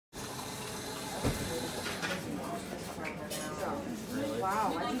Really?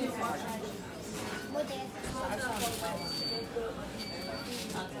 Wow, I think it's so much.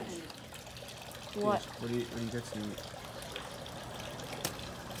 What? What do you get to eat?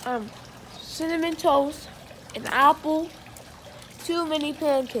 Cinnamon toast, an apple, 2 mini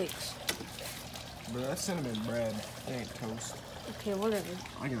pancakes. Bro, that's cinnamon bread. It ain't toast. Okay, whatever.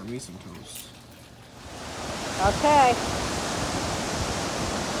 I got me some toast. Okay.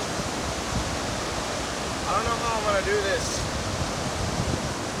 I don't know how I'm gonna do this.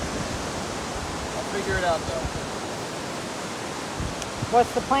 I'll figure it out though.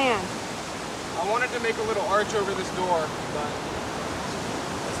 What's the plan? I wanted to make a little arch over this door, but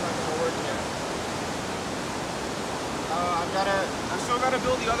it's not gonna work yet. I still gotta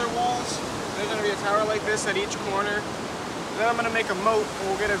build the other walls. There's gonna be a tower like this at each corner. Then I'm gonna make a moat, and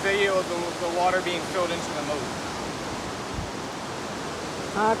we'll get a video of the water being filled into the moat.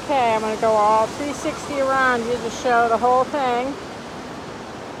 Okay, I'm going to go all 360 around you to show the whole thing.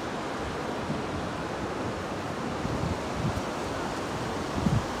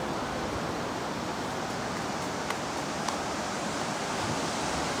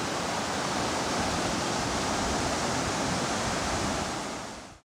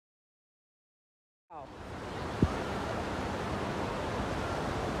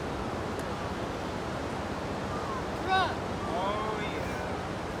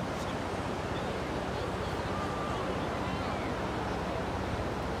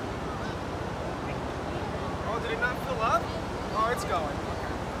 Did it not fill up? Oh, it's going.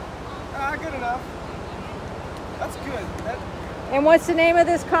 Okay. Good enough. That's good. And what's the name of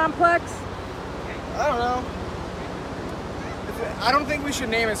this complex? I don't know. I don't think we should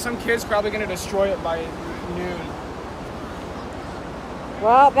name it. Some kid's probably going to destroy it by noon.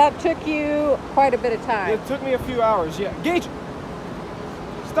 Well, that took you quite a bit of time. It took me a few hours, yeah. Gage!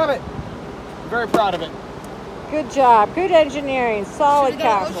 Stop it! I'm very proud of it. Good job. Good engineering. Solid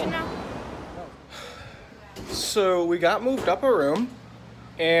castle. So we got moved up a room,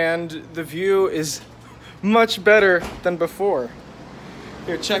 and the view is much better than before.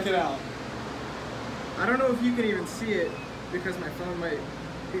 Here, check it out. I don't know if you can even see it because my phone might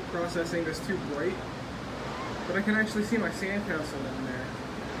be processing this too bright, but I can actually see my sandcastle down there.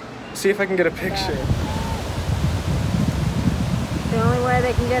 See if I can get a picture. The only way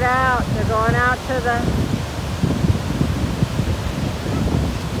they can get out, they're going out to the...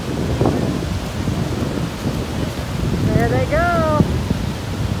 There they go.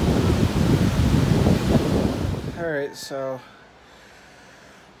 Alright, so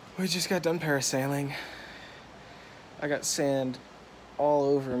we just got done parasailing. I got sand all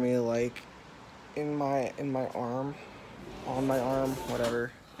over me, like in my arm, on my arm,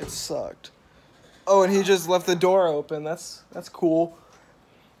 whatever. It sucked. Oh, and he just left the door open. That's cool.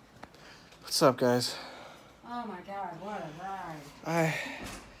 What's up, guys? Oh my God, what a ride.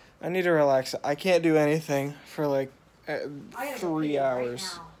 I need to relax. I can't do anything for like 3 hours.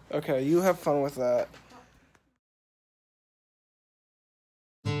 Right now. Okay, you have fun with that.